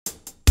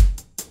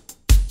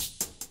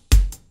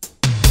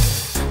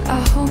I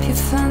hope you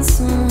find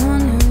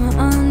someone who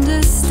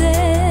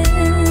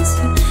understands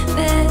you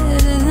better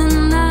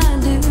than I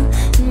do,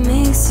 and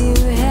makes you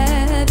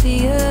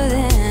happier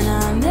than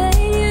I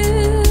made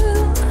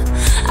you.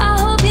 I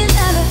hope you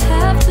never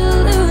have to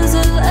lose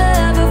a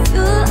love of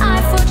your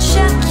life, or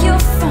check your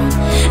phone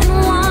and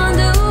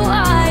wonder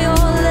why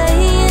you're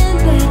laying in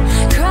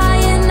bed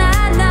crying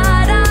at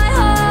night. I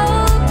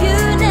hope you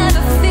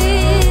never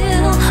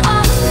feel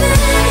all the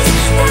memories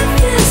that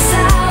feel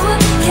sour.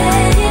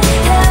 Can you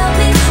help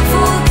me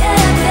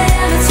forget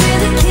them? It's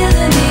really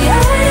killing me.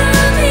 I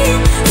don't mean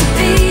to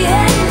be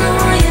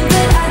annoying,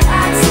 but I'd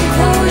like some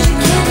closure.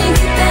 Can you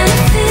get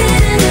benefit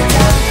in the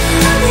doubt?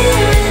 I'm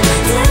hearing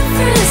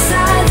different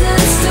sides of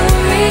the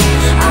story.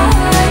 I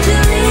heard you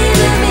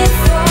leaving me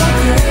for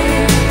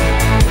good.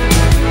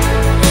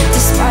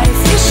 Despite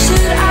if you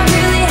should, I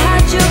really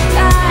had your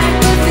back,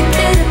 but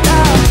forget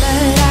about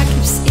that. I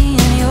keep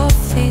seeing your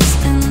face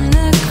in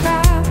the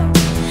crowd,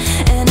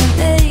 and it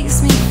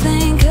makes me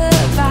think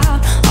about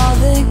all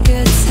the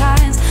good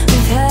times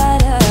we've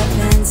had up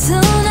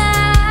until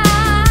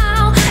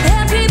now.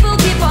 And people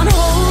keep on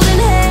holding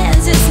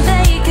hands, it's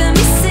making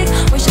me sick.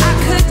 Wish I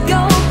could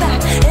go back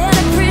and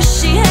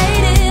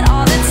appreciate it.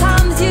 All the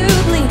times you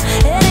lean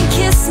and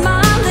kiss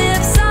my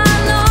lips, I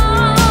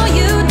know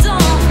you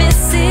don't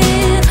miss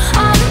it.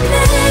 All the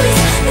memories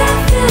that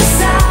feel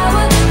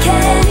sour,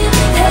 can you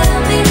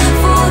help me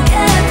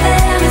forget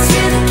them? It's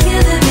really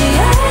killing me.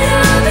 I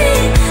don't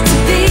mean to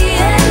be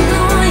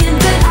annoying,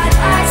 but I'd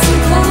like some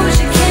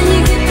closure. Can you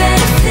get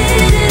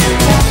benefit in the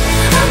doubt?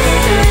 I'm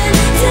hearing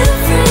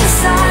different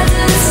sides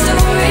of the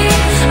story.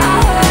 I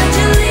heard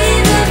you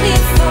leaving me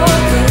for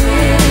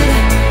good.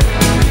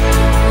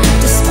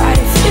 Despite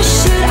if you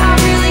should, I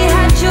really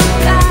had your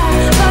back,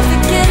 but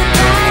forget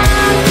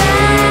about that.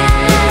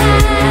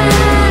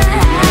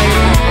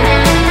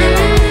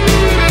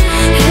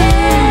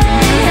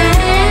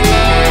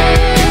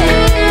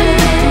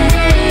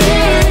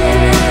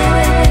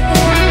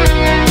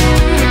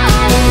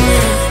 All the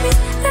memories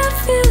that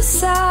feel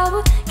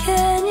sour,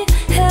 can you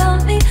help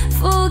me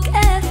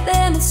forget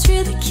them? It's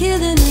really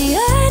killing me. I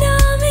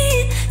don't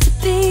mean to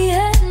be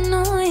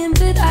annoying,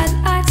 but I'd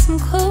like some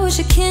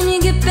closure. Can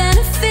you get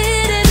benefit